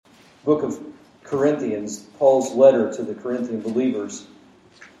book of Corinthians, Paul's letter to the Corinthian believers.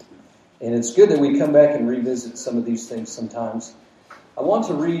 And it's good that we come back and revisit some of these things sometimes. I want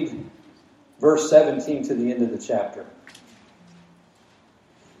to read verse 17 to the end of the chapter,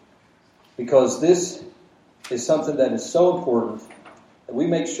 because this is something that is so important that we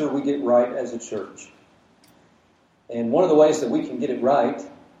make sure we get right as a church. And one of the ways that we can get it right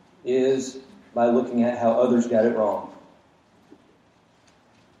is by looking at how others got it wrong.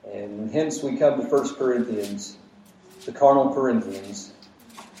 And hence we come to 1 Corinthians, the carnal Corinthians,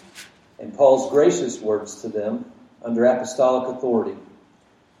 and Paul's gracious words to them under apostolic authority.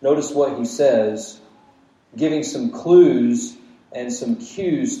 Notice what he says, giving some clues and some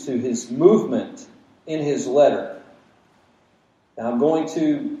cues to his movement in his letter. Now I'm going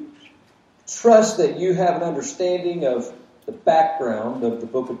to trust that you have an understanding of the background of the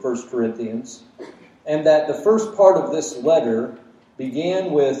book of 1 Corinthians, and that the first part of this letter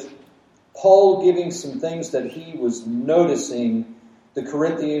began with Paul giving some things that he was noticing the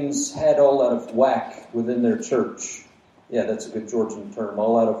Corinthians had all out of whack within their church. Yeah, that's a good Georgian term,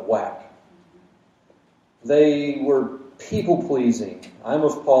 all out of whack. They were people-pleasing. I'm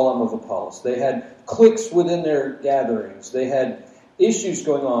of Paul, I'm of Apollos. They had cliques within their gatherings. They had issues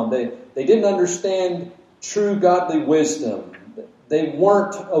going on. They didn't understand true godly wisdom. They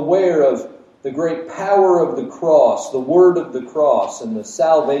weren't aware of the great power of the cross, the word of the cross, and the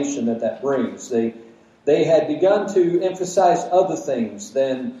salvation that brings. They had begun to emphasize other things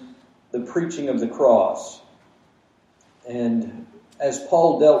than the preaching of the cross. And as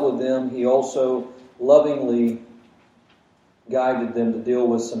Paul dealt with them, he also lovingly guided them to deal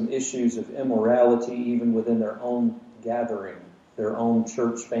with some issues of immorality even within their own gathering, their own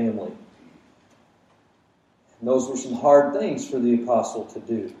church family. And those were some hard things for the apostle to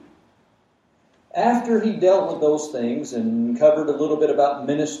do. After he dealt with those things and covered a little bit about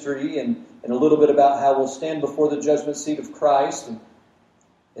ministry and a little bit about how we'll stand before the judgment seat of Christ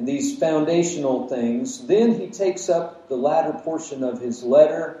and these foundational things, then he takes up the latter portion of his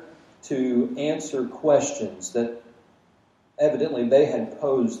letter to answer questions that evidently they had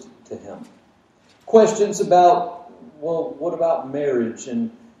posed to him. Questions about, well, what about marriage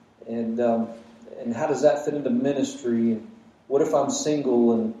and how does that fit into ministry? And what if I'm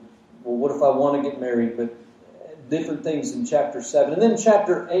single? And well, what if I want to get married? But different things in chapter 7. And then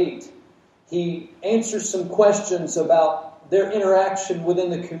chapter 8, he answers some questions about their interaction within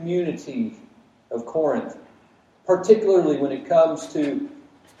the community of Corinth, particularly when it comes to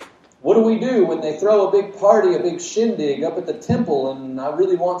what do we do when they throw a big party, a big shindig up at the temple, and I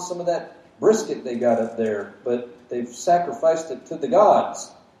really want some of that brisket they got up there, but they've sacrificed it to the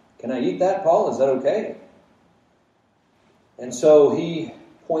gods. Can I eat that, Paul? Is that okay? And so he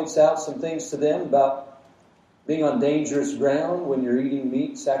points out some things to them about being on dangerous ground when you're eating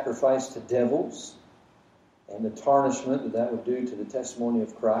meat sacrificed to devils and the tarnishment that would do to the testimony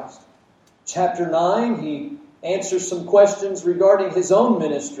of Christ. Chapter 9, he answers some questions regarding his own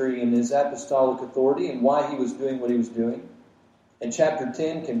ministry and his apostolic authority and why he was doing what he was doing. And chapter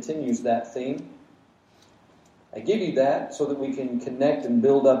 10 continues that theme. I give you that so that we can connect and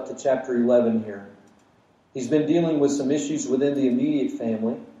build up to chapter 11 here. He's been dealing with some issues within the immediate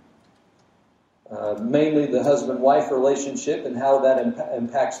family, mainly the husband-wife relationship and how that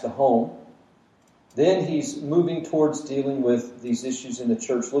impacts the home. Then he's moving towards dealing with these issues in the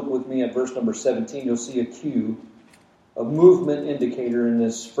church. Look with me at verse number 17. You'll see a cue, a movement indicator in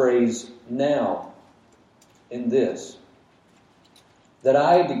this phrase, now, in this. That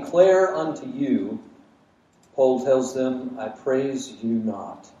I declare unto you, Paul tells them, I praise you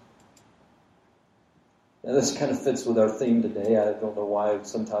not. Now this kind of fits with our theme today. I don't know why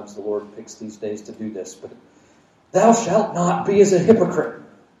sometimes the Lord picks these days to do this, but thou shalt not be as a hypocrite.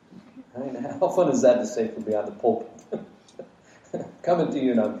 I mean, how fun is that to say from beyond the pulpit? Coming to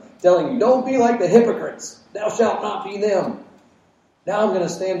you and I'm telling you, don't be like the hypocrites. Thou shalt not be them. Now I'm going to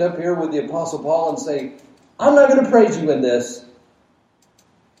stand up here with the Apostle Paul and say, I'm not going to praise you in this.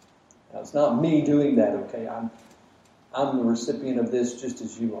 Now, it's not me doing that, okay? I'm the recipient of this just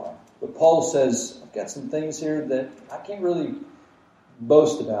as you are. But Paul says, I've got some things here that I can't really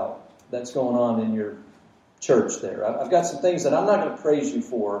boast about that's going on in your church there. I've got some things that I'm not going to praise you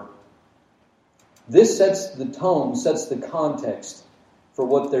for. This sets the tone, sets the context for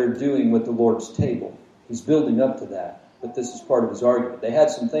what they're doing with the Lord's table. He's building up to that, but this is part of his argument. They had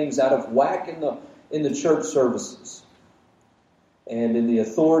some things out of whack in the church services and in the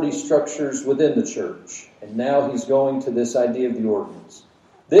authority structures within the church. And now he's going to this idea of the ordinance.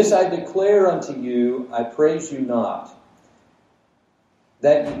 This I declare unto you, I praise you not,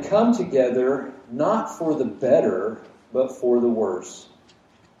 that ye come together not for the better, but for the worse.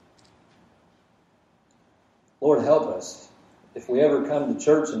 Lord help us if we ever come to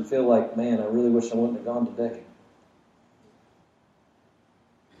church and feel like, man, I really wish I wouldn't have gone today.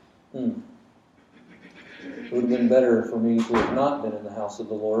 It would have been better for me to have not been in the house of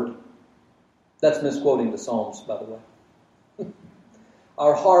the Lord. That's misquoting the Psalms, by the way.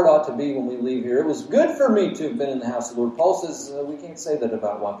 Our heart ought to be when we leave here, it was good for me to have been in the house of the Lord. Paul says we can't say that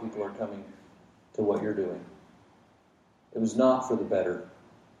about why people are coming to what you're doing. It was not for the better,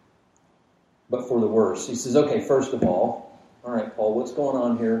 but for the worse. He says, okay, first of all right, Paul, what's going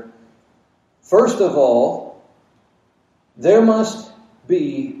on here? First of all, there must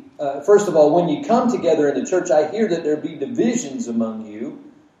be, when you come together in the church, I hear that there be divisions among you,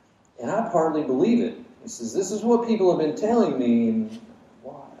 and I hardly believe it. He says, this is what people have been telling me, and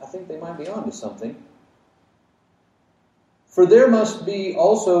I think they might be onto something. For there must be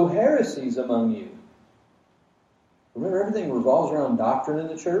also heresies among you. Remember, everything revolves around doctrine in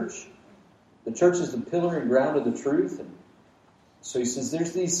the church. The church is the pillar and ground of the truth. And so he says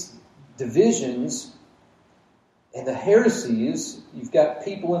there's these divisions and the heresies. You've got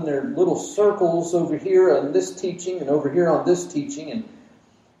people in their little circles over here on this teaching and over here on this teaching. And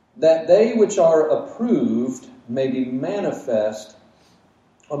that they which are approved may be manifest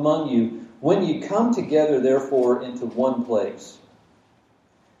among you when you come together, therefore, into one place.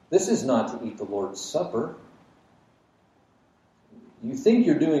 This is not to eat the Lord's Supper. You think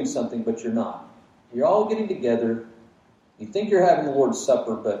you're doing something, but you're not. You're all getting together. You think you're having the Lord's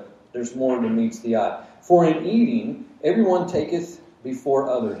Supper, but there's more than meets the eye. For in eating, everyone taketh before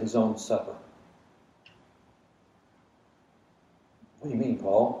other his own supper. What do you mean,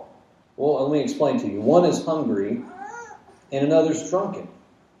 Paul? Well, let me explain to you. One is hungry, and another's drunken.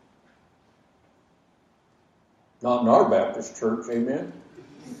 Not in our Baptist church, amen?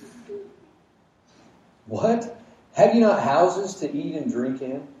 What? Have you not houses to eat and drink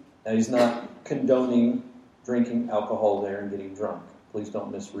in? Now, he's not condoning drinking alcohol there and getting drunk. Please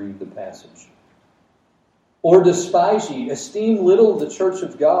don't misread the passage. Or despise ye, esteem little the church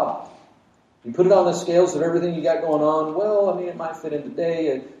of God. You put it on the scales of everything you got going on. Well, I mean, it might fit in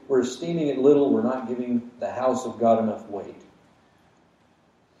today. We're esteeming it little. We're not giving the house of God enough weight.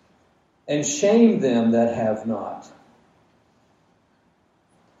 And shame them that have not.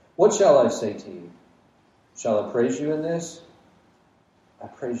 What shall I say to you? Shall I praise you in this? I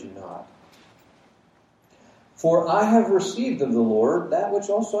praise you not. For I have received of the Lord that which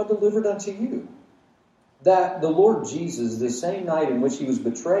also I delivered unto you. That the Lord Jesus, the same night in which he was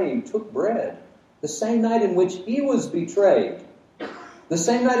betrayed, took bread. The same night in which he was betrayed. The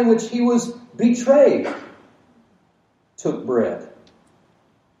same night in which he was betrayed, took bread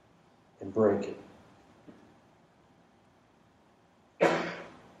and brake it.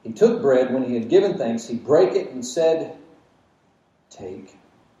 He took bread when he had given thanks. He brake it and said, take,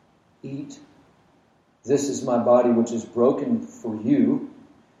 eat. This is my body which is broken for you.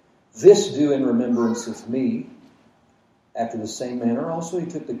 This do in remembrance of me. After the same manner also he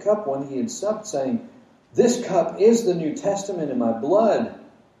took the cup when he had supped, saying, this cup is the New Testament in my blood.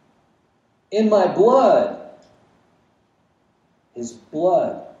 In my blood. His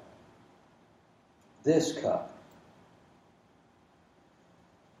blood. This cup.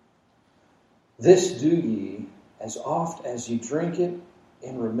 This do ye as oft as ye drink it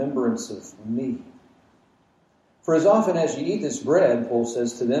in remembrance of me. For as often as ye eat this bread, Paul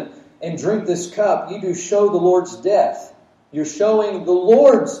says to them, and drink this cup, ye do show the Lord's death. You're showing the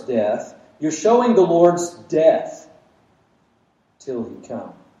Lord's death. You're showing the Lord's death till he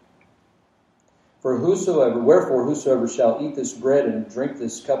come. Wherefore whosoever shall eat this bread and drink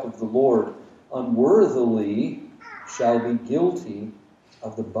this cup of the Lord unworthily shall be guilty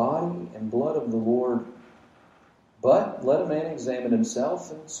of the body and blood of the Lord. But let a man examine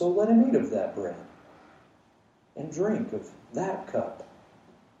himself, and so let him eat of that bread and drink of that cup.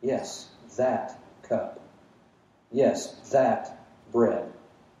 Yes, that cup. Yes, that bread.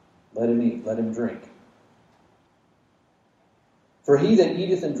 Let him eat, let him drink. For he that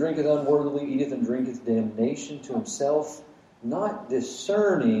eateth and drinketh unworthily eateth and drinketh damnation to himself, not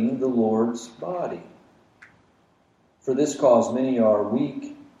discerning the Lord's body. For this cause many are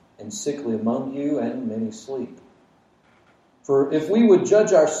weak and sickly among you, and many sleep. For if we would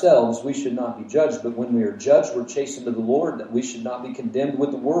judge ourselves, we should not be judged. But when we are judged, we're chastened to the Lord, that we should not be condemned with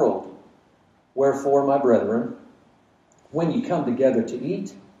the world. Wherefore, my brethren, when ye come together to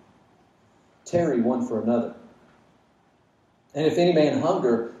eat, tarry one for another. And if any man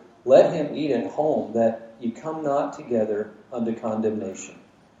hunger, let him eat at home, that ye come not together unto condemnation.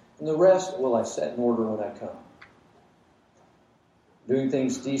 And the rest will I set in order when I come. Doing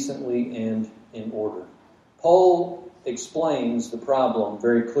things decently and in order. Paul explains the problem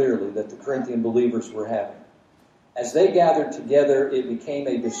very clearly that the Corinthian believers were having. As they gathered together, it became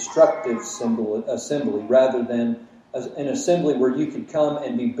a destructive assembly rather than an assembly where you could come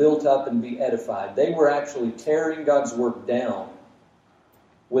and be built up and be edified. They were actually tearing God's work down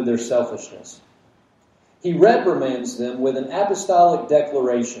with their selfishness. He reprimands them with an apostolic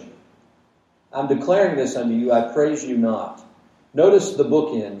declaration. I'm declaring this unto you, I praise you not. Notice the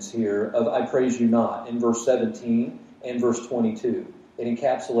bookends here of I praise you not in verse 17 and verse 22. It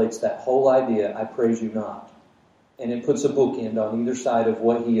encapsulates that whole idea, I praise you not. And it puts a bookend on either side of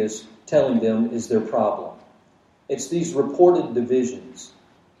what he is telling them is their problem. It's these reported divisions.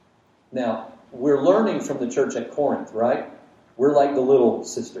 Now, we're learning from the church at Corinth, right? We're like the little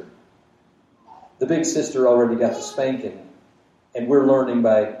sister. The big sister already got the spanking, and we're learning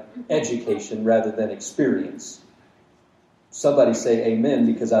by education rather than experience. Somebody say amen,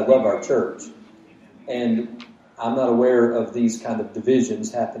 because I love our church. And I'm not aware of these kind of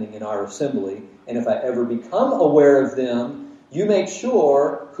divisions happening in our assembly. And if I ever become aware of them, you make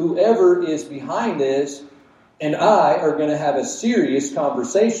sure whoever is behind this and I are going to have a serious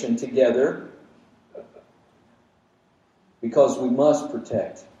conversation together, because we must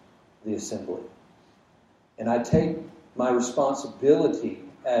protect the assembly. And I take my responsibility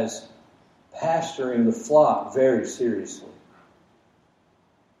as pastoring the flock very seriously.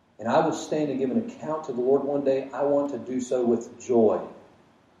 And I will stand and give an account to the Lord one day. I want to do so with joy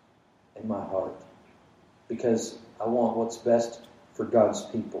in my heart, because I want what's best for God's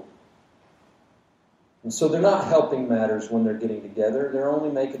people. And so they're not helping matters when they're getting together. They're only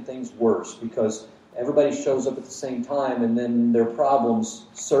making things worse, because everybody shows up at the same time and then their problems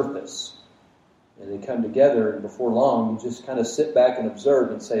surface. And they come together, and before long you just kind of sit back and observe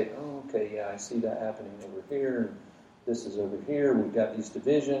and say, oh, okay, yeah, I see that happening over here, and this is over here, we've got these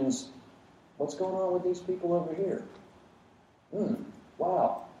divisions. What's going on with these people over here?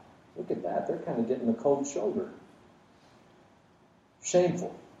 Wow, look at that, they're kind of getting the cold shoulder.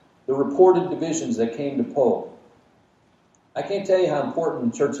 Shameful. The reported divisions that came to Paul. I can't tell you how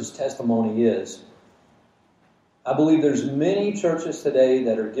important the church's testimony is. I believe there's many churches today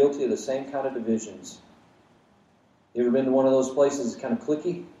that are guilty of the same kind of divisions. You ever been to one of those places that's kind of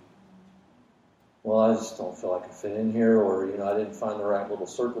cliquey? Well, I just don't feel like I fit in here, or, I didn't find the right little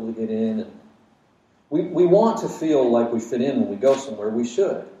circle to get in. And we want to feel like we fit in when we go somewhere. We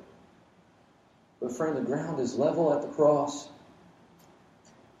should. But friend, the ground is level at the cross.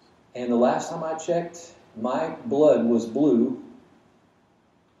 And the last time I checked, my blood was blue.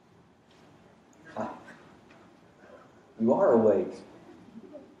 You are awake.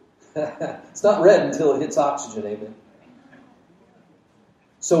 It's not red until it hits oxygen, amen.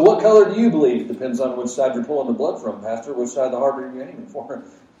 So what color do you believe? Depends on which side you're pulling the blood from, Pastor. Which side of the heart are you aiming for?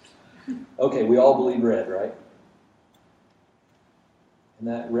 Okay, we all believe red, right? And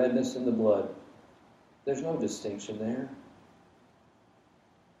that redness in the blood, there's no distinction there.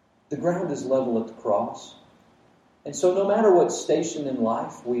 The ground is level at the cross. And so no matter what station in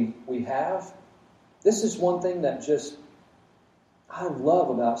life we have, this is one thing that I love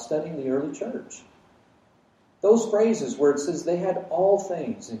about studying the early church. Those phrases where it says they had all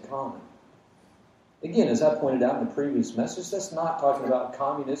things in common. Again, as I pointed out in the previous message, that's not talking about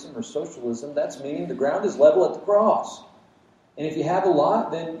communism or socialism. That's meaning the ground is level at the cross. And if you have a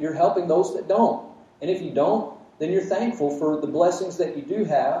lot, then you're helping those that don't. And if you don't, then you're thankful for the blessings that you do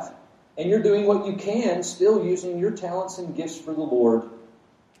have. And you're doing what you can, still using your talents and gifts for the Lord.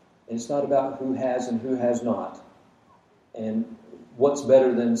 And it's not about who has and who has not. And what's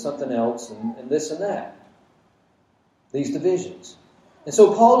better than something else and this and that. These divisions. And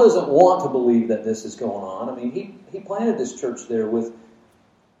so Paul doesn't want to believe that this is going on. I mean, he planted this church there with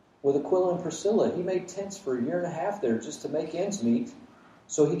Aquila and Priscilla. He made tents for a year and a half there just to make ends meet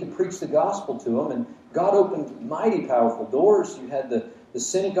so he could preach the gospel to them. And God opened mighty powerful doors. You had the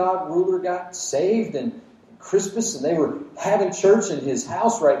synagogue ruler got saved, and Crispus, and they were having church in his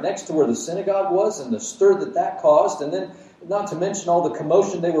house right next to where the synagogue was, and the stir that caused. And then, not to mention all the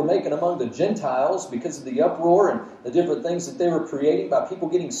commotion they were making among the Gentiles because of the uproar and the different things that they were creating by people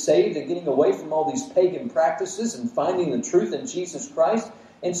getting saved and getting away from all these pagan practices and finding the truth in Jesus Christ.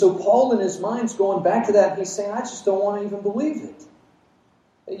 And so Paul in his mind's going back to that, and he's saying, I just don't want to even believe it.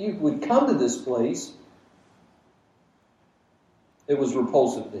 That you would come to this place. It was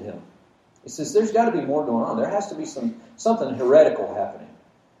repulsive to him. He says, there's got to be more going on. There has to be something heretical happening.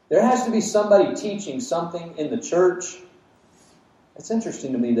 There has to be somebody teaching something in the church. It's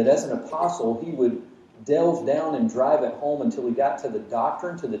interesting to me that as an apostle, he would delve down and drive it home until he got to the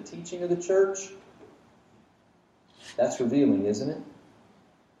doctrine, to the teaching of the church. That's revealing, isn't it?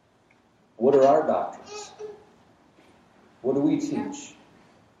 What are our doctrines? What do we teach?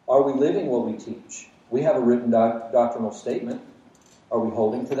 Are we living what we teach? We have a written doctrinal statement. Are we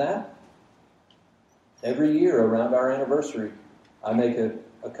holding to that? Every year around our anniversary, I make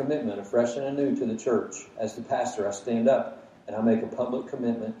a commitment, afresh and anew, to the church. As the pastor, I stand up and I make a public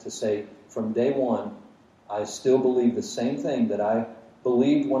commitment to say, from day one, I still believe the same thing that I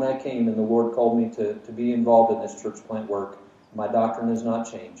believed when I came and the Lord called me to be involved in this church plant work. My doctrine has not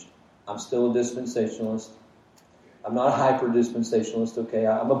changed. I'm still a dispensationalist. I'm not a hyper-dispensationalist, okay?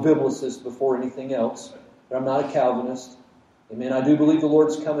 I'm a biblicist before anything else, but I'm not a Calvinist. Amen. I do believe the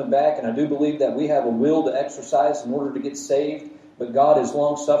Lord's coming back, and I do believe that we have a will to exercise in order to get saved, but God is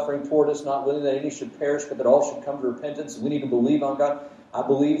long-suffering toward us, not willing that any should perish, but that all should come to repentance. We need to believe on God. I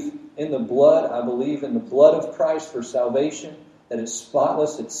believe in the blood. I believe in the blood of Christ for salvation, that it's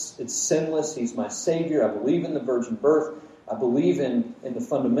spotless, it's sinless. He's my Savior. I believe in the virgin birth. I believe in the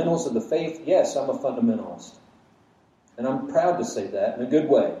fundamentals of the faith. Yes, I'm a fundamentalist. And I'm proud to say that in a good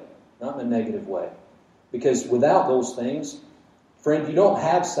way, not in a negative way. Because without those things, friend, you don't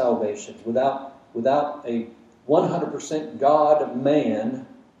have salvation. Without a 100% God-man,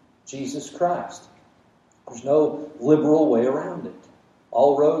 Jesus Christ. There's no liberal way around it.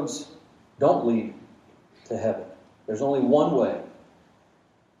 All roads don't lead to heaven. There's only one way.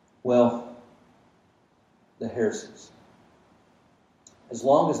 Well, the heresies. As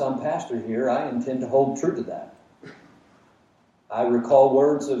long as I'm pastor here, I intend to hold true to that. I recall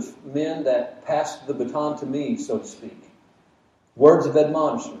words of men that passed the baton to me, so to speak. Words of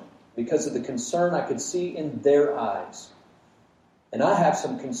admonishment, because of the concern I could see in their eyes. And I have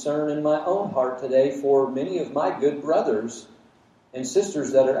some concern in my own heart today for many of my good brothers and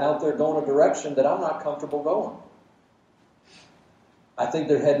sisters that are out there going a direction that I'm not comfortable going. I think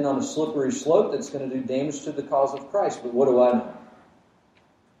they're heading on a slippery slope that's going to do damage to the cause of Christ, but what do I know?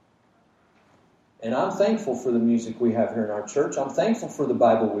 And I'm thankful for the music we have here in our church. I'm thankful for the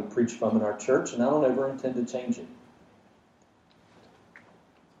Bible we preach from in our church, and I don't ever intend to change it.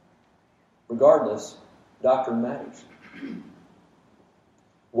 Regardless, doctrine matters.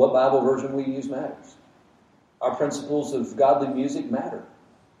 What Bible version we use matters. Our principles of godly music matter.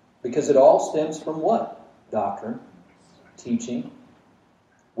 Because it all stems from what? Doctrine, teaching.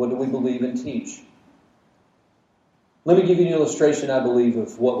 What do we believe and teach? Let me give you an illustration, I believe,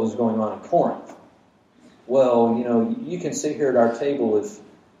 of what was going on in Corinth. Well, you can sit here at our table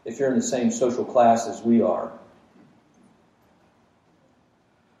if you're in the same social class as we are.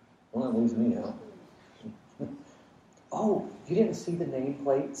 Well, that leaves me out. Oh, you didn't see the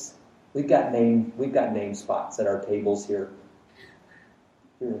nameplates? We've got name spots at our tables here.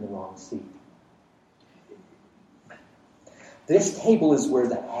 You're in the wrong seat. This table is where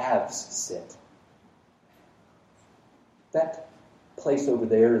the haves sit. That place over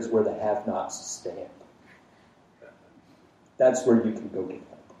there is where the have-nots stand. That's where you can go get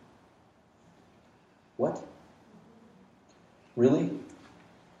help. What? Really?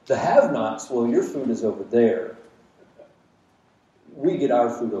 The have-nots, well, your food is over there. We get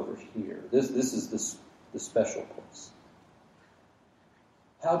our food over here. This is the special place.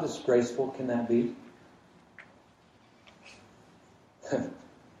 How disgraceful can that be?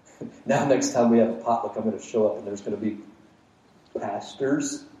 Now next time we have a potluck, I'm going to show up and there's going to be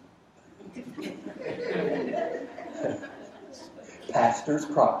pastors. Pastor's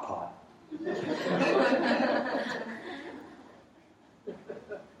crock pot.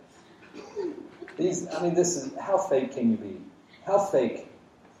 This is, how fake can you be? How fake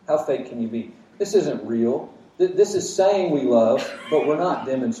can you be? This isn't real. This is saying we love, but we're not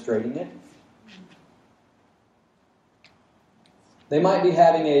demonstrating it. They might be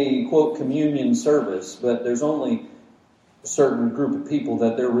having a, quote, communion service, but there's only a certain group of people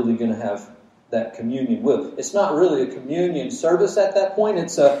that they're really going to have that communion with. It's not really a communion service at that point.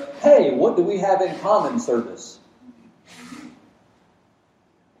 It's a, hey, what do we have in common service?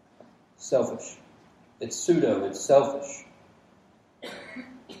 Selfish. It's pseudo. It's selfish.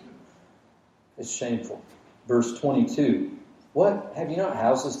 It's shameful. Verse 22. What? Have you not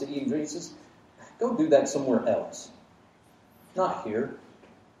houses to eat and drink? He says, go do that somewhere else. Not here.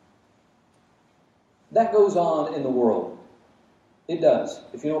 That goes on in the world. It does.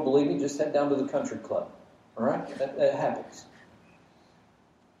 If you don't believe me, just head down to the country club. All right? That happens.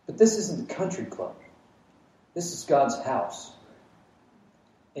 But this isn't the country club. This is God's house.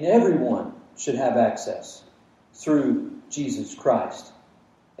 And everyone should have access through Jesus Christ.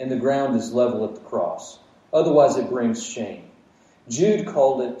 And the ground is level at the cross. Otherwise it brings shame. Jude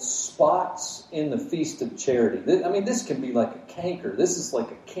called it spots in the feast of charity. This can be like a canker. This is like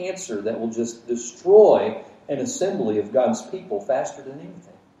a cancer that will just destroy an assembly of God's people faster than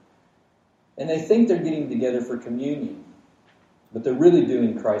anything. And they think they're getting together for communion. But they're really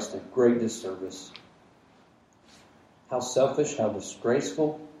doing Christ a great disservice how selfish, how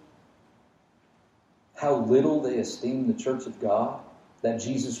disgraceful, how little they esteem the church of God that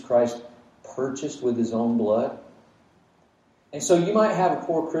Jesus Christ purchased with his own blood. And so you might have a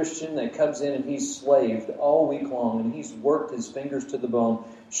poor Christian that comes in and he's slaved all week long and he's worked his fingers to the bone.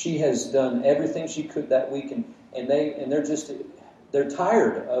 She has done everything she could that week, and they're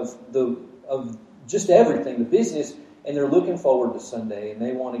tired of just everything, the business, and they're looking forward to Sunday, and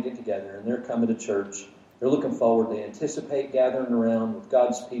they want to get together, and they're coming to church. They're looking forward. They anticipate gathering around with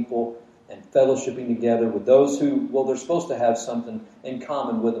God's people and fellowshipping together with those who, well, they're supposed to have something in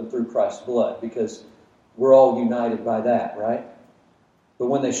common with them through Christ's blood, because we're all united by that, right? But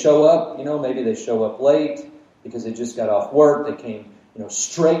when they show up, maybe they show up late because they just got off work. They came,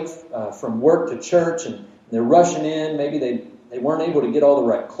 straight from work to church, and they're rushing in. Maybe they weren't able to get all the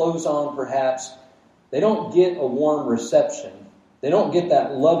right clothes on, perhaps. They don't get a warm reception. They don't get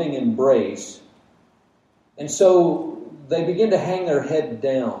that loving embrace. And so they begin to hang their head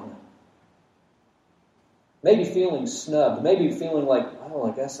down. Maybe feeling snubbed. Maybe feeling like,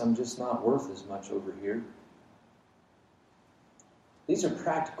 I guess I'm just not worth as much over here. These are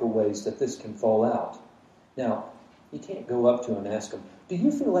practical ways that this can fall out. Now, you can't go up to them and ask them, do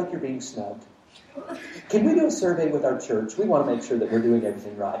you feel like you're being snubbed? Can we do a survey with our church? We want to make sure that we're doing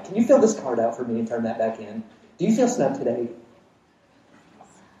everything right. Can you fill this card out for me and turn that back in? Do you feel snubbed today?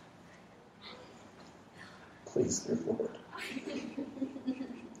 Please, dear Lord.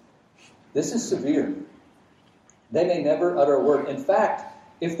 This is severe. They may never utter a word. In fact,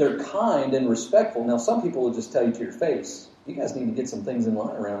 if they're kind and respectful, now some people will just tell you to your face, you guys need to get some things in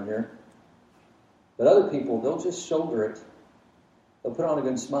line around here. But other people, they'll just shoulder it. They'll put on a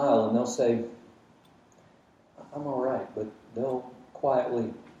good smile and they'll say, I'm all right, but they'll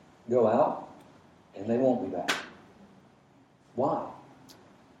quietly go out and they won't be back. Why?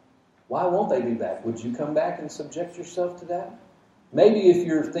 Why won't they be back? Would you come back and subject yourself to that? Maybe if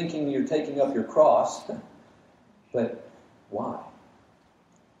you're thinking you're taking up your cross, but why?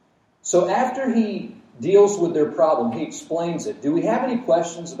 So after he deals with their problem, he explains it. Do we have any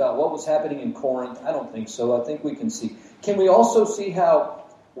questions about what was happening in Corinth? I don't think so. I think we can see. Can we also see how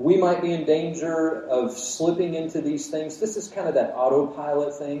we might be in danger of slipping into these things? This is kind of that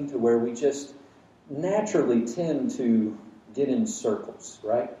autopilot thing to where we just naturally tend to get in circles,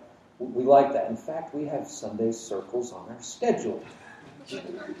 right? We like that. In fact, we have Sunday circles on our schedule.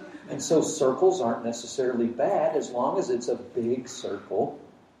 And so circles aren't necessarily bad as long as it's a big circle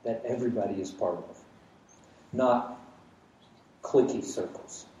that everybody is part of. Not cliquey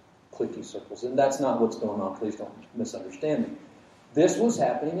circles. Cliquey circles. And that's not what's going on. Please don't misunderstand me. This was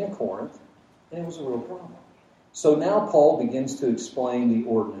happening in Corinth, and it was a real problem. So now Paul begins to explain the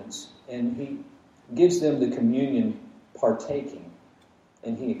ordinance, and he gives them the communion partaking,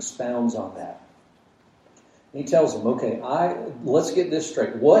 and he expounds on that. And he tells them, okay, let's get this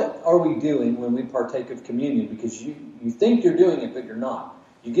straight. What are we doing when we partake of communion? Because you think you're doing it, but you're not.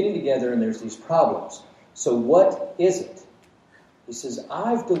 You're getting together, and there's these problems. So what is it? He says,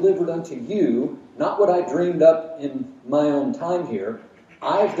 I've delivered unto you, not what I dreamed up in my own time here.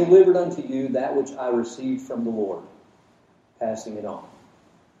 I've delivered unto you that which I received from the Lord. Passing it on.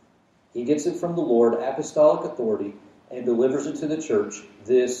 He gets it from the Lord, apostolic authority, and delivers it to the church.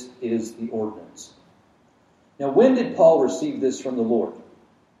 This is the ordinance. Now, when did Paul receive this from the Lord?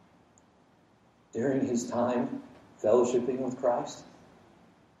 During his time fellowshipping with Christ.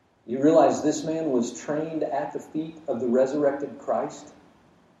 You realize this man was trained at the feet of the resurrected Christ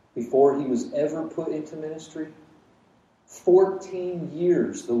before he was ever put into ministry? 14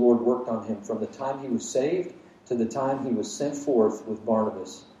 years the Lord worked on him from the time he was saved to the time he was sent forth with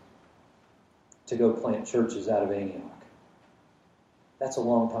Barnabas to go plant churches out of Antioch. That's a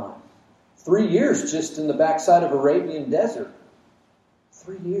long time. 3 years just in the backside of Arabian desert.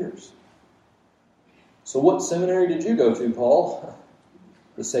 3 years. So what seminary did you go to, Paul?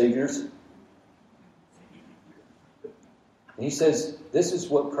 The Savior's. And he says, this is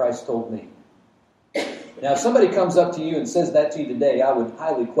what Christ told me. Now, if somebody comes up to you and says that to you today, I would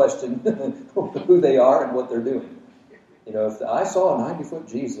highly question who they are and what they're doing. If I saw a 90-foot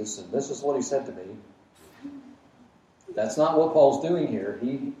Jesus and this is what he said to me, that's not what Paul's doing here.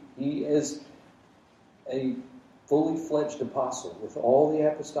 He is a fully fledged apostle with all the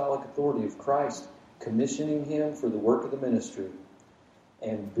apostolic authority of Christ, commissioning him for the work of the ministry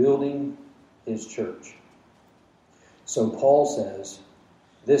and building his church. So Paul says,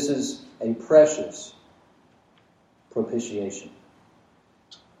 this is a precious propitiation.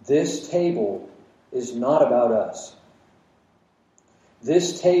 This table is not about us.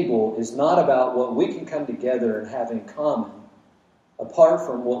 This table is not about what we can come together and have in common, apart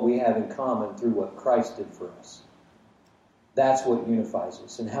from what we have in common through what Christ did for us. That's what unifies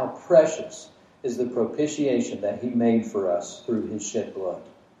us. And how precious is the propitiation that He made for us through His shed blood.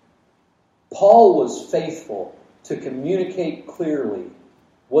 Paul was faithful to communicate clearly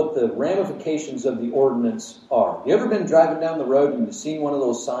what the ramifications of the ordinance are. You ever been driving down the road and you've seen one of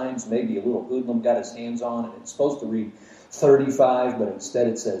those signs, maybe a little hoodlum got his hands on, and it's supposed to read 35, but instead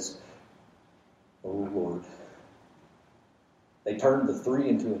it says, "Oh Lord." They turned the 3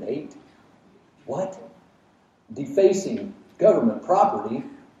 into an 8. What? Defacing government property.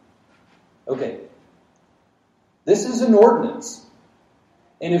 Okay. This is an ordinance.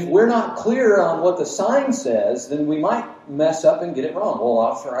 And if we're not clear on what the sign says, then we might mess up and get it wrong. Well,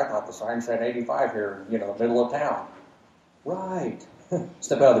 officer, I thought the sign said 85 here, the middle of town. Right.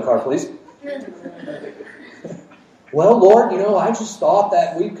 Step out of the car, please. Well, Lord, I just thought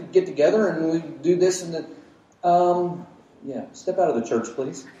that we could get together and we'd do this and that. Step out of the church,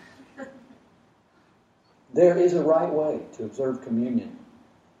 please. There is a right way to observe communion.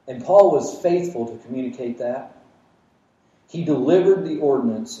 And Paul was faithful to communicate that. He delivered the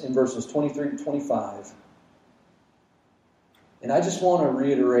ordinance in verses 23 to 25. And I just want to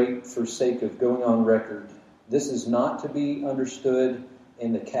reiterate, for sake of going on record, this is not to be understood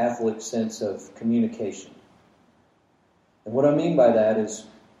in the Catholic sense of communication. And what I mean by that is,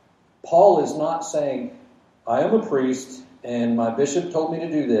 Paul is not saying, I am a priest and my bishop told me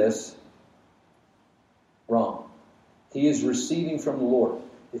to do this. Wrong. He is receiving from the Lord.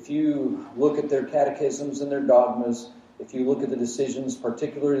 If you look at their catechisms and their dogmas, if you look at the decisions,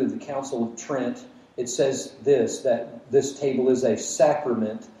 particularly the Council of Trent, it says that this table is a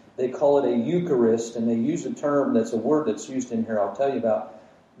sacrament. They call it a Eucharist, and they use a term that's a word that's used in here I'll tell you about.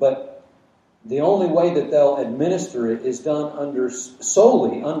 But the only way that they'll administer it is done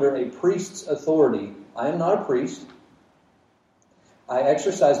solely under a priest's authority. I am not a priest. I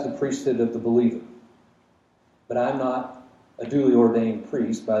exercise the priesthood of the believer. But I'm not a duly ordained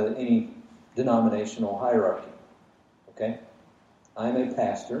priest by any denominational hierarchy. Okay? I'm a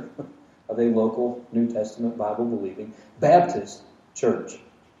pastor of a local New Testament Bible-believing Baptist church.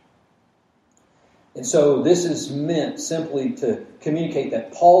 And so this is meant simply to communicate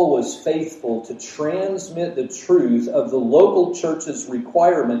that Paul was faithful to transmit the truth of the local church's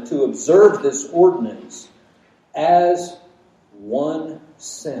requirement to observe this ordinance as one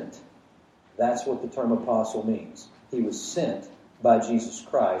sent. That's what the term apostle means. He was sent by Jesus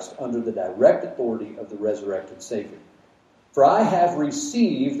Christ under the direct authority of the resurrected Savior. For I have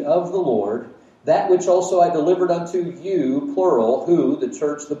received of the Lord that which also I delivered unto you, plural, who? The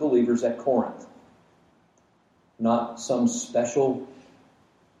church, the believers at Corinth. Not some special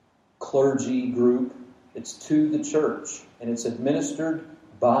clergy group. It's to the church, and it's administered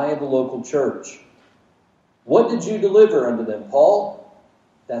by the local church. What did you deliver unto them, Paul?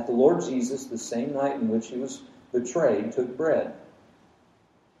 That the Lord Jesus, the same night in which He was betrayed, took bread.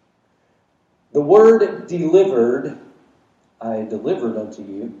 The word delivered, I delivered unto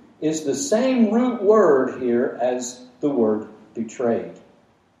you, is the same root word here as the word betrayed.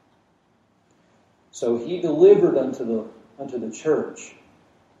 So He delivered unto the church.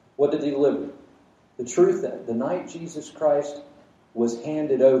 What did He deliver? The truth that the night Jesus Christ was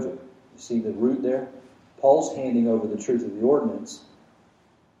handed over. You see the root there? Paul's handing over the truth of the ordinance.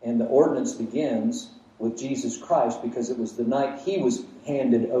 And the ordinance begins with Jesus Christ because it was the night He was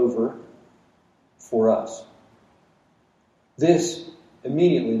handed over for us. This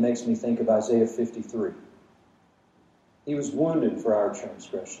immediately makes me think of Isaiah 53. He was wounded for our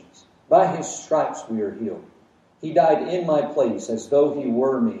transgressions. By His stripes we are healed. He died in my place as though He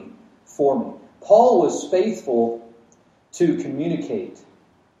were me, for me. Paul was faithful to communicate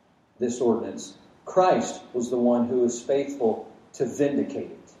this ordinance. Christ was the one who was faithful to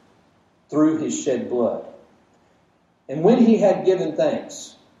vindicate it through His shed blood. And when He had given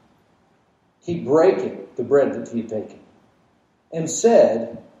thanks, He brake the bread that He had taken, and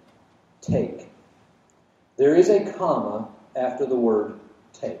said, take. There is a comma after the word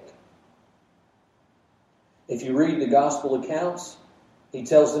take. If you read the gospel accounts, He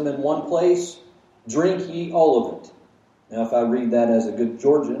tells them in one place, drink ye all of it. Now if I read that as a good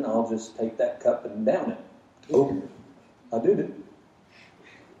Georgian, I'll just take that cup and down it. Oh, I did it.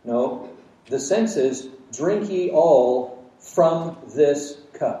 No, the sense is, drink ye all from this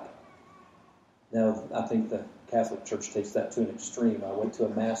cup. Now, I think the Catholic Church takes that to an extreme. I went to a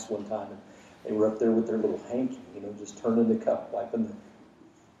Mass one time and they were up there with their little hanky, just turning the cup, wiping the...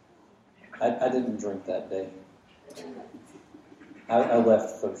 I didn't drink that day. I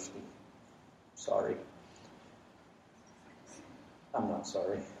left thirsty. Sorry. I'm not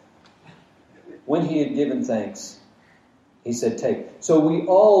sorry. When He had given thanks, He said, take. So we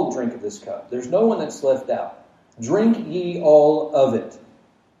all drink of this cup. There's no one that's left out. Drink ye all of it.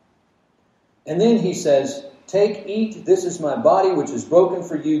 And then he says, take, eat, this is my body, which is broken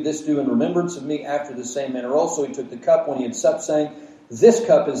for you. This do in remembrance of me. After the same manner also he took the cup when he had supped, saying, this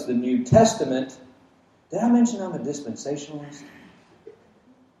cup is the New Testament. Did I mention I'm a dispensationalist?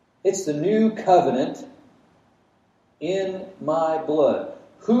 It's the new covenant in my blood.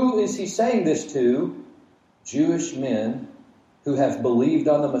 Who is he saying this to? Jewish men who have believed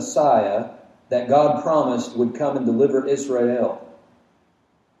on the Messiah that God promised would come and deliver Israel.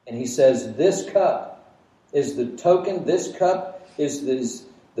 And he says, this cup is the token, this cup is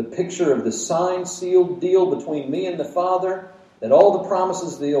the picture of the signed, sealed deal between me and the Father, that all the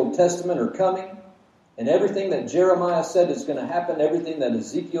promises of the Old Testament are coming, and everything that Jeremiah said is going to happen, everything that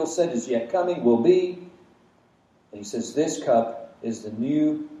Ezekiel said is yet coming will be. And he says, this cup is the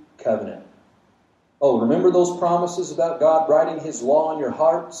new covenant. Oh, remember those promises about God writing His law on your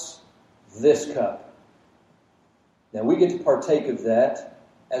hearts? This cup. Now we get to partake of that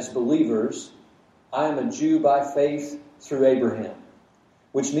as believers. I am a Jew by faith through Abraham,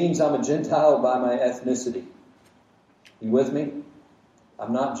 which means I'm a Gentile by my ethnicity. You with me?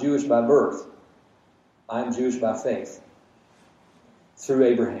 I'm not Jewish by birth. I'm Jewish by faith through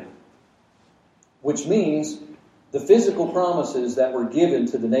Abraham, which means the physical promises that were given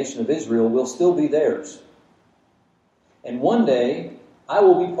to the nation of Israel will still be theirs. And one day, I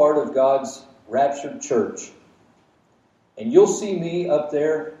will be part of God's raptured church. And you'll see me up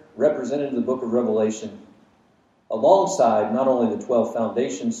there represented in the book of Revelation alongside not only the 12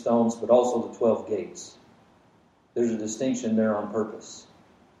 foundation stones, but also the 12 gates. There's a distinction there on purpose.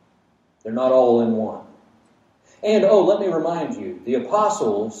 They're not all in one. And, let me remind you, the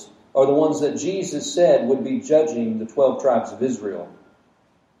apostles are the ones that Jesus said would be judging the 12 tribes of Israel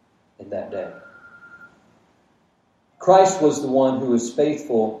in that day. Christ was the one who was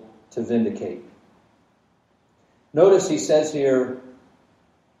faithful to vindicate. Notice he says here,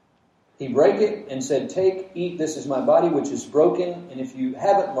 he brake it and said, take, eat, this is my body which is broken. And if you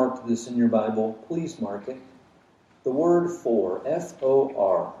haven't marked this in your Bible, please mark it. The word for,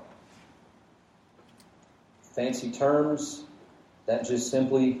 F-O-R. Fancy terms, that just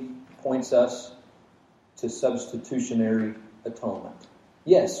simply points us to substitutionary atonement.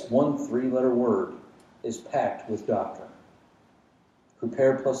 Yes, one 3-letter word is packed with doctrine.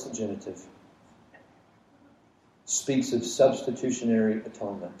 Huper plus the genitive speaks of substitutionary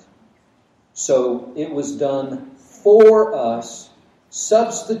atonement. So it was done for us,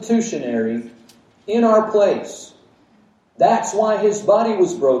 substitutionary, in our place. That's why His body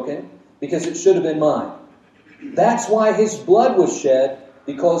was broken, because it should have been mine. That's why His blood was shed,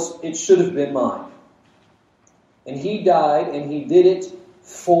 because it should have been mine. And He died, and He did it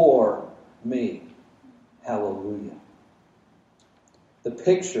for me. Hallelujah. The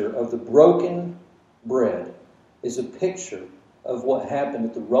picture of the broken bread is a picture of what happened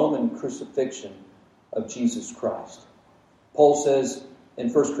at the Roman crucifixion of Jesus Christ. Paul says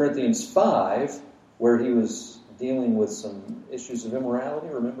in 1 Corinthians 5, where he was dealing with some issues of immorality,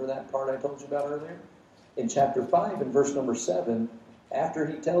 remember that part I told you about earlier? In chapter 5 and verse number 7, after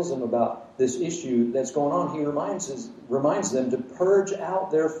he tells them about this issue that's going on, he reminds them to purge out,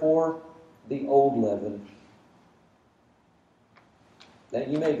 therefore, the old leaven, that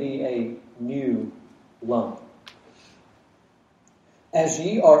you may be a new lump. As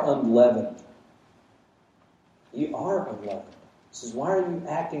ye are unleavened. Ye are unleavened. He says, why are you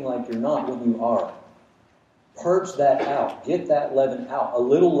acting like you're not when you are? Purge that out. Get that leaven out. A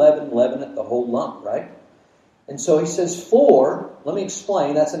little leaven leaveneth the whole lump, right? And so he says, for, let me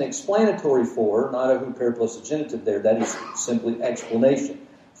explain, that's an explanatory for, not a huper plus a genitive there. That is simply explanation.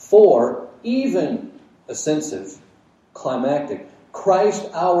 For, even ascensive, climactic, Christ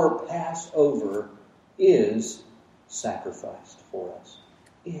our Passover is sacrificed for us.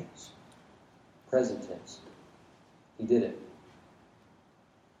 Is. Present tense. He did it.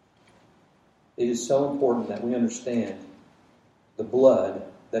 It is so important that we understand the blood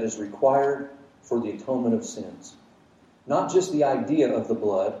that is required for the atonement of sins. Not just the idea of the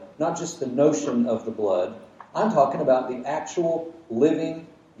blood, not just the notion of the blood. I'm talking about the actual living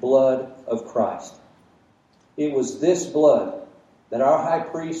blood of Christ. It was this blood that our high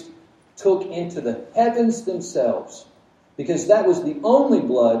priest took into the heavens themselves, because that was the only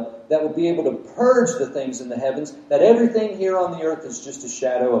blood that would be able to purge the things in the heavens that everything here on the earth is just a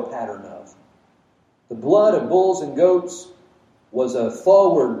shadow, a pattern of. The blood of bulls and goats was a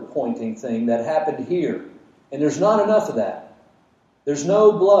forward-pointing thing that happened here. And there's not enough of that. There's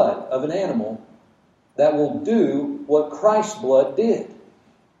no blood of an animal that will do what Christ's blood did.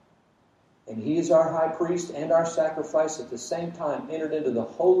 And He is our high priest and our sacrifice at the same time, entered into the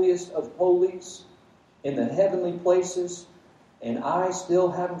holiest of holies in the heavenly places, and I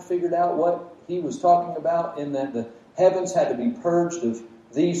still haven't figured out what he was talking about in that the heavens had to be purged of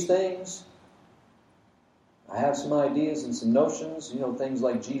these things. I have some ideas and some notions, things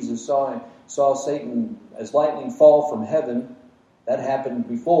like Jesus saw Satan as lightning fall from heaven. That happened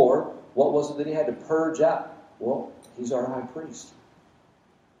before. What was it that he had to purge out? Well, he's our high priest.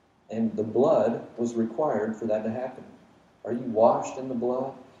 And the blood was required for that to happen. Are you washed in the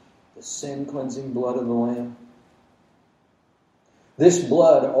blood? The sin-cleansing blood of the Lamb? This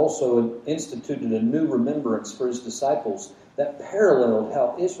blood also instituted a new remembrance for his disciples that paralleled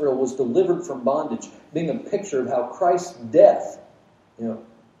how Israel was delivered from bondage, being a picture of how Christ's death, you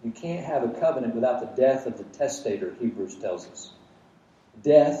can't have a covenant without the death of the testator, Hebrews tells us.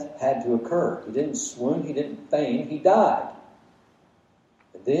 Death had to occur. He didn't swoon, he didn't faint, he died.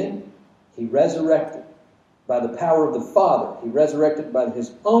 And then he resurrected by the power of the Father. He resurrected by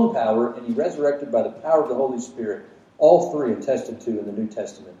his own power, and he resurrected by the power of the Holy Spirit. All three attested to in the New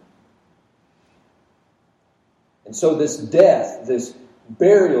Testament. And so this death, this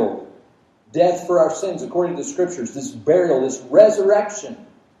burial, death for our sins according to the Scriptures, this burial, this resurrection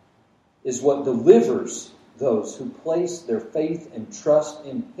is what delivers those who place their faith and trust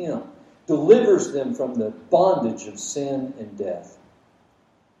in him, delivers them from the bondage of sin and death.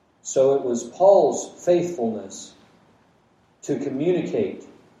 So it was Paul's faithfulness to communicate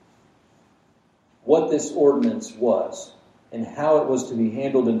what this ordinance was and how it was to be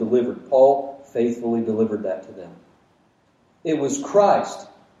handled and delivered. Paul faithfully delivered that to them. It was Christ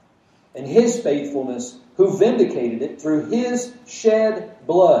and his faithfulness who vindicated it through his shed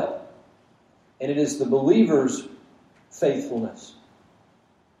blood. And it is the believer's faithfulness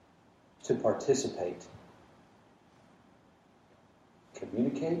to participate.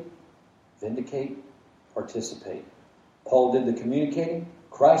 Communicate, vindicate, participate. Paul did the communicating.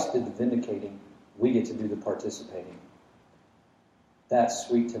 Christ did the vindicating. We get to do the participating. That's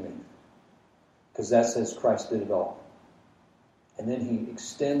sweet to me. Because that says Christ did it all. And then he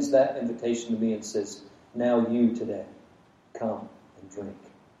extends that invitation to me and says, now you today, come and drink.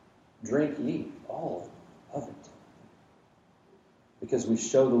 Drink ye all of it. Because we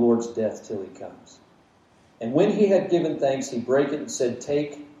show the Lord's death till he comes. And when he had given thanks, he brake it and said,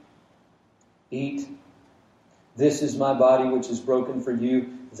 take, eat. This is my body which is broken for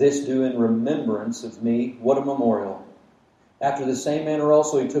you. This do in remembrance of me. What a memorial. After the same manner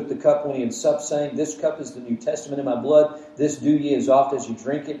also he took the cup when he had supped, saying, this cup is the New Testament in my blood. This do ye as oft as you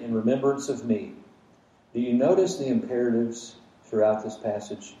drink it in remembrance of me. Do you notice the imperatives throughout this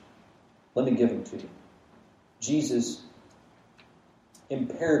passage? Let me give them to you. Jesus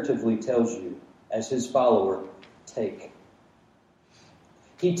imperatively tells you, as his follower, take.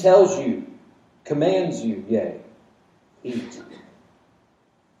 He tells you, commands you, yea, eat.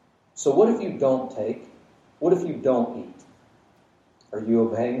 So what if you don't take? What if you don't eat? Are you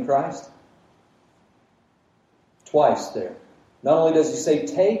obeying Christ? Twice there. Not only does he say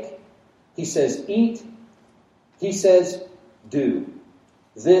take, he says eat, he says do.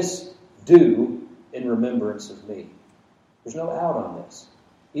 This do in remembrance of me. There's no out on this.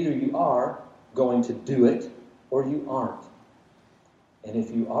 Either you are going to do it or you aren't. And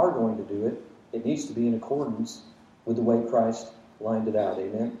if you are going to do it, it needs to be in accordance with the way Christ lined it out.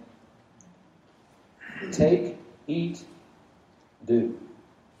 Amen? Take, eat, do.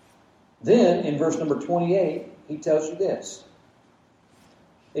 Then, in verse number 28, he tells you this.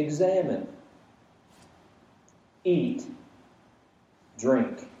 Examine, eat,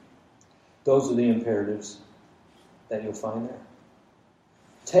 drink. Those are the imperatives that you'll find there.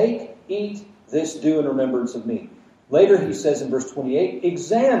 Take, eat, this do in remembrance of me. Later he says in verse 28,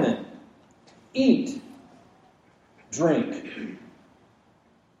 examine, eat, drink.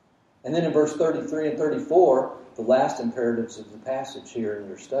 And then in verse 33 and 34, the last imperatives of the passage here in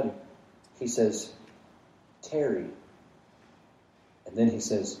your study, he says, tarry. And then he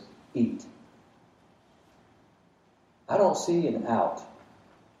says, eat. I don't see an out.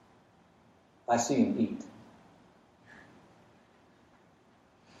 I see him eat.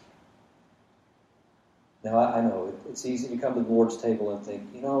 Now, I know it's easy to come to the Lord's table and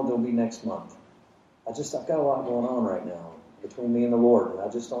think, there'll be next month. I've got a lot going on right now between me and the Lord, and I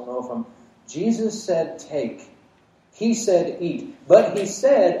just don't know if I'm... Jesus said take. He said eat. But he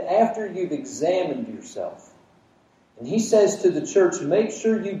said after you've examined yourself. And he says to the church, make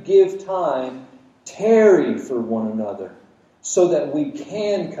sure you give time, tarry for one another, so that we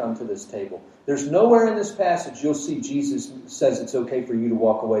can come to this table. There's nowhere in this passage you'll see Jesus says it's okay for you to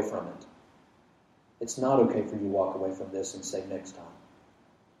walk away from it. It's not okay for you to walk away from this and say next time.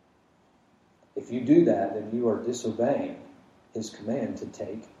 If you do that, then you are disobeying his command to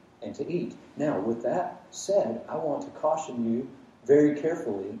take and to eat. Now, with that said, I want to caution you very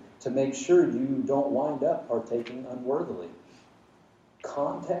carefully to make sure you don't wind up partaking unworthily.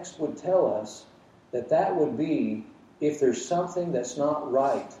 Context would tell us that that would be if there's something that's not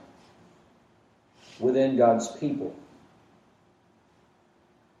right within God's people.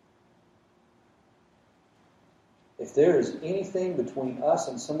 If there is anything between us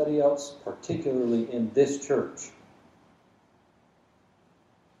and somebody else, particularly in this church,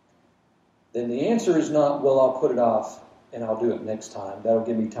 then the answer is not, well, I'll put it off and I'll do it next time. That'll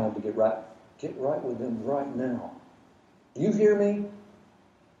give me time to get right. Get right with them right now. Do you hear me?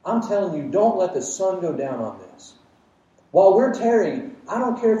 I'm telling you, don't let the sun go down on this. While we're tarrying, I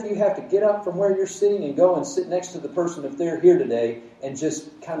don't care if you have to get up from where you're sitting and go and sit next to the person if they're here today and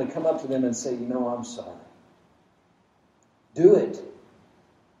just kind of come up to them and say, I'm sorry. Do it.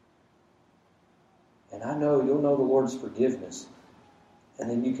 And I know you'll know the Lord's forgiveness. And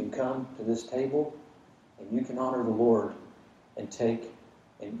then you can come to this table and you can honor the Lord and take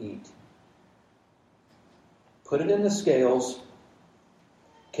and eat. Put it in the scales.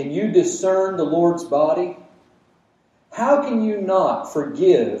 Can you discern the Lord's body? How can you not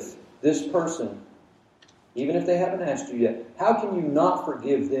forgive this person, even if they haven't asked you yet? How can you not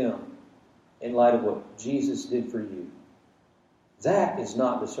forgive them in light of what Jesus did for you? That is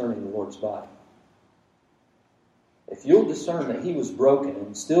not discerning the Lord's body. If you'll discern that he was broken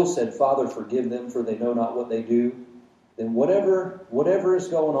and still said, Father, forgive them, for they know not what they do, then whatever is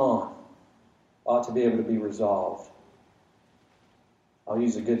going on ought to be able to be resolved. I'll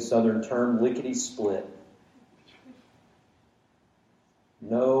use a good southern term, lickety-split.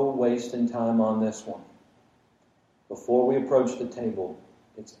 No wasting time on this one. Before we approach the table,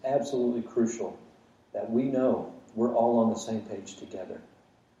 it's absolutely crucial that we know we're all on the same page together.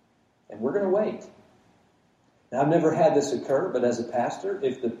 And we're going to wait. Now, I've never had this occur, but as a pastor,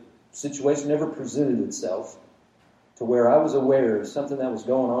 if the situation ever presented itself to where I was aware of something that was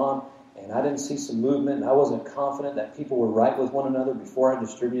going on and I didn't see some movement and I wasn't confident that people were right with one another before I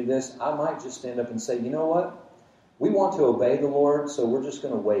distributed this, I might just stand up and say, you know what? We want to obey the Lord, so we're just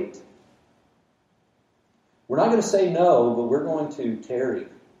going to wait. We're not going to say no, but we're going to tarry,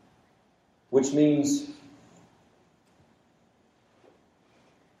 which means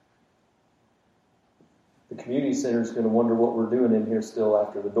the community center is going to wonder what we're doing in here still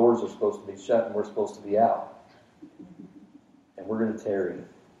after the doors are supposed to be shut and we're supposed to be out. And we're going to tarry.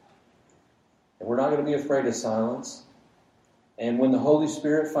 And we're not going to be afraid of silence. And when the Holy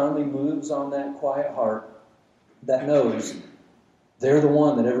Spirit finally moves on that quiet heart that knows they're the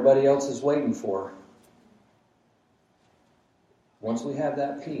one that everybody else is waiting for, once we have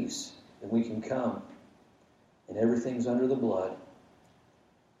that peace, then we can come and everything's under the blood.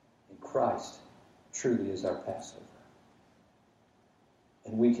 And Christ truly is our Passover.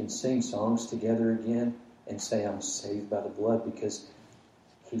 And we can sing songs together again and say, I'm saved by the blood because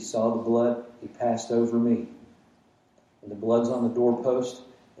he saw the blood, he passed over me. And the blood's on the doorpost,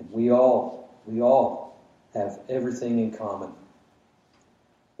 and we all have everything in common.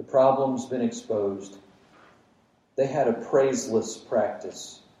 The problem's been exposed. They had a praiseless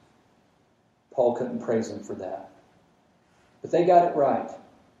practice. Paul couldn't praise them for that. But they got it right.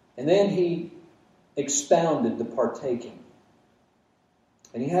 And then he expounded the partaking.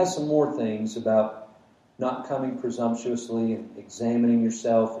 And he has some more things about not coming presumptuously and examining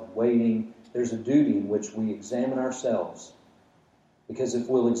yourself and waiting. There's a duty in which we examine ourselves. Because if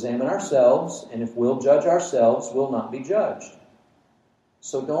we'll examine ourselves and if we'll judge ourselves, we'll not be judged.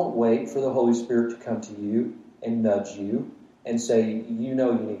 So don't wait for the Holy Spirit to come to you and nudge you and say, you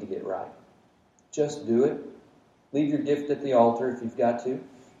know you need to get right. Just do it. Leave your gift at the altar if you've got to.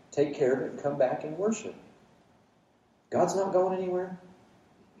 Take care of it and come back and worship. God's not going anywhere.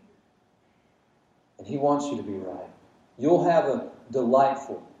 And he wants you to be right. You'll have a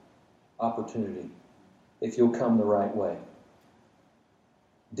delightful opportunity if you'll come the right way.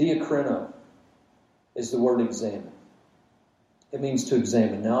 Diakrino is the word examine. It means to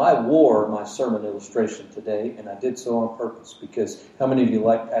examine. Now, I wore my sermon illustration today, and I did so on purpose because how many of you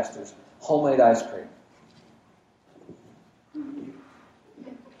like Pastor's homemade ice cream?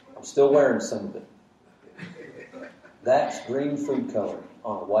 I'm still wearing some of it. That's green food color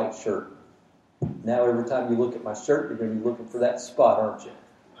on a white shirt. Now every time you look at my shirt, you're going to be looking for that spot, aren't you?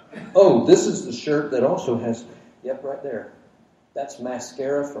 Oh, this is the shirt that also has, yep, right there. That's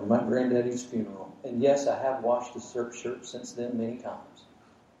mascara from my granddaddy's funeral. And yes, I have washed the shirt since then many times.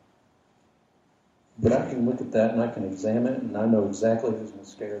 But I can look at that and I can examine it and I know exactly whose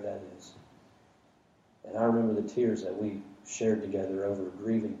mascara that is. And I remember the tears that we shared together over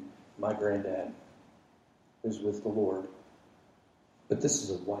grieving my granddad who's with the Lord. But this is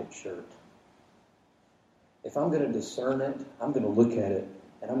a white shirt. If I'm going to discern it, I'm going to look at it,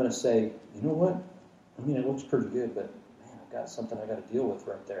 and I'm going to say, you know what? I mean, it looks pretty good, but man, I've got something I've got to deal with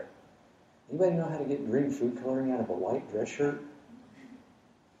right there. Anybody know how to get green food coloring out of a white dress shirt?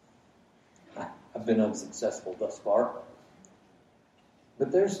 I've been unsuccessful thus far.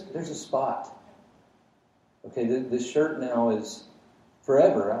 But there's a spot. Okay, this shirt now is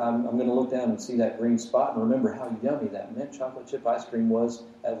forever. I'm going to look down and see that green spot and remember how yummy that mint chocolate chip ice cream was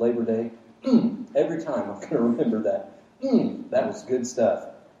at Labor Day. Every time I'm going to remember that. That was good stuff.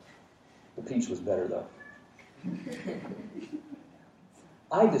 The peach was better, though.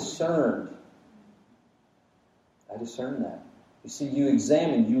 I discerned that. You see, you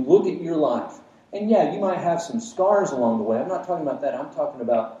examine, you look at your life. And yeah, you might have some scars along the way. I'm not talking about that. I'm talking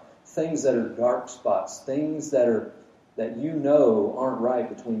about things that are dark spots, things that you know aren't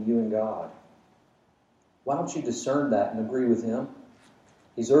right between you and God. Why don't you discern that and agree with Him?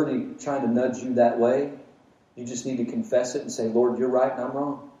 He's already trying to nudge you that way. You just need to confess it and say, Lord, you're right and I'm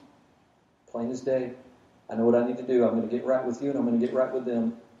wrong. Plain as day. I know what I need to do. I'm going to get right with you and I'm going to get right with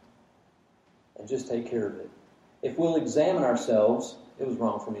them. And just take care of it. If we'll examine ourselves, it was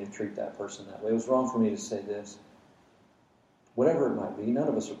wrong for me to treat that person that way. It was wrong for me to say this. Whatever it might be, none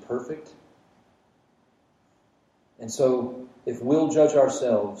of us are perfect. And so, if we'll judge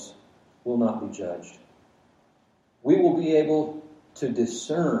ourselves, we'll not be judged. We will be able to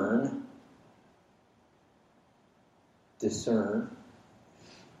discern the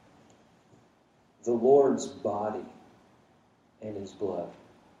Lord's body and His blood.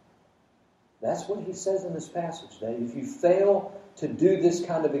 That's what he says in this passage. That if you fail to do this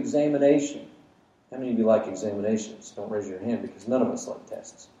kind of examination, how many of you like examinations? Don't raise your hand because none of us like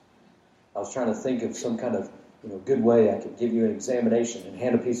tests. I was trying to think of some kind of good way I could give you an examination and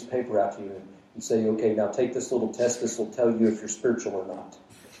hand a piece of paper out to you and say, okay, now take this little test. This will tell you if you're spiritual or not.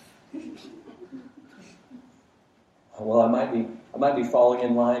 Well, I might be falling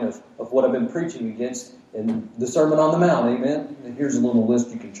in line of what I've been preaching against in the Sermon on the Mount, amen? And here's a little list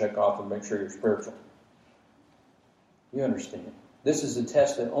you can check off and make sure you're spiritual. You understand. This is a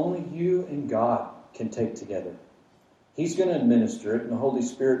test that only you and God can take together. He's going to administer it, and the Holy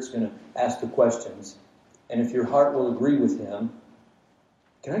Spirit's going to ask the questions. And if your heart will agree with Him,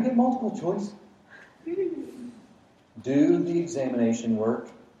 can I get multiple choice? Do the examination work.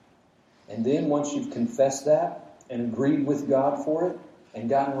 And then once you've confessed that and agreed with God for it and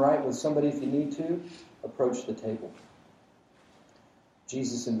gotten right with somebody if you need to, approach the table.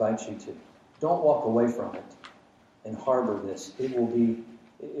 Jesus invites you to. Don't walk away from it and harbor this. It'll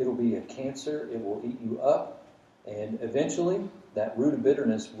be a cancer. It will eat you up. And eventually, that root of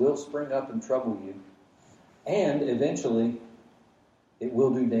bitterness will spring up and trouble you. And eventually, it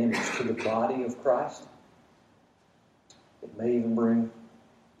will do damage to the body of Christ. It may even bring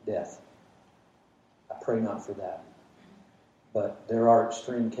death. I pray not for that. But there are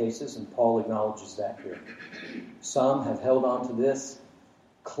extreme cases, and Paul acknowledges that here. Some have held on to this,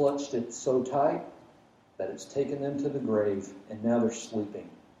 clutched it so tight that it's taken them to the grave, and now they're sleeping.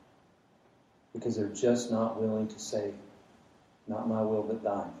 Because they're just not willing to say, not my will but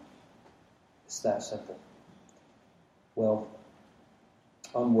thine. It's that simple. Well,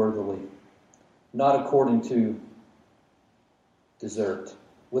 unworthily, not according to desert,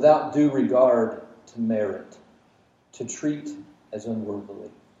 without due regard to merit, to treat as unworthily.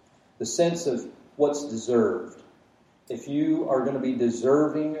 The sense of what's deserved. If you are going to be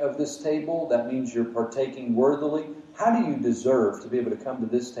deserving of this table, that means you're partaking worthily. How do you deserve to be able to come to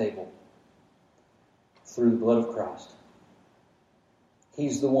this table? Through the blood of Christ.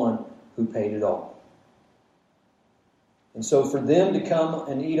 He's the one who paid it all. And so for them to come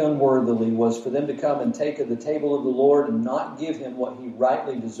and eat unworthily was for them to come and take of the table of the Lord and not give Him what He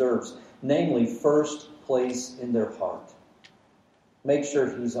rightly deserves, namely first place in their heart. Make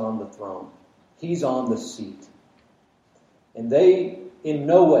sure He's on the throne. He's on the seat. And they in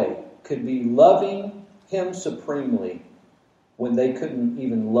no way could be loving Him supremely when they couldn't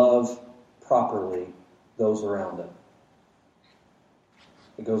even love properly those around them.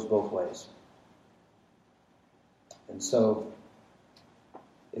 It goes both ways. And so,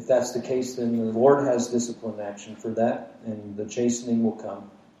 if that's the case, then the Lord has discipline action for that, and the chastening will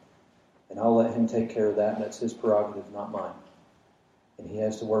come. And I'll let Him take care of that, and that's His prerogative, not mine. And He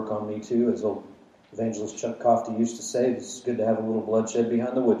has to work on me too, as old evangelist Chuck Cofty used to say, it's good to have a little bloodshed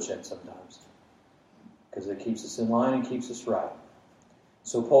behind the woodshed sometimes. Because it keeps us in line and keeps us right.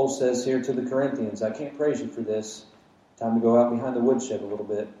 So Paul says here to the Corinthians, I can't praise you for this. Time to go out behind the woodshed a little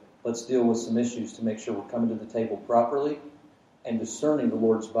bit. Let's deal with some issues to make sure we're coming to the table properly and discerning the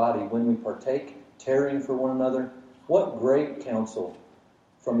Lord's body when we partake, tarrying for one another. What great counsel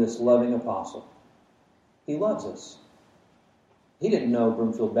from this loving apostle. He loves us. He didn't know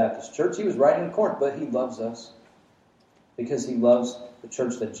Broomfield Baptist Church. He was right in Corinth, but he loves us because he loves the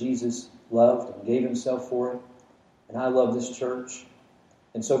church that Jesus loved and gave himself for it. And I love this church.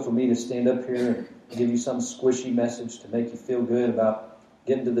 And so for me to stand up here and give you some squishy message to make you feel good about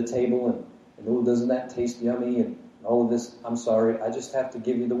getting to the table and oh, doesn't that taste yummy and all of this, I'm sorry. I just have to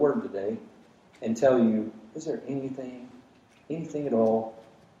give you the word today and tell you, is there anything at all,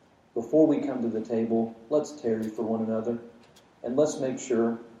 before we come to the table, let's tarry for one another. And let's make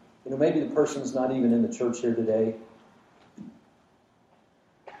sure, maybe the person's not even in the church here today.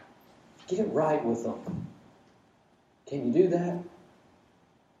 Get right with them. Can you do that?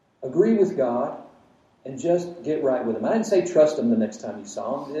 Agree with God and just get right with them. I didn't say trust them the next time you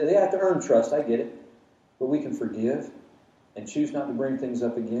saw them. They have to earn trust, I get it. But we can forgive and choose not to bring things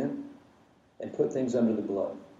up again and put things under the blood.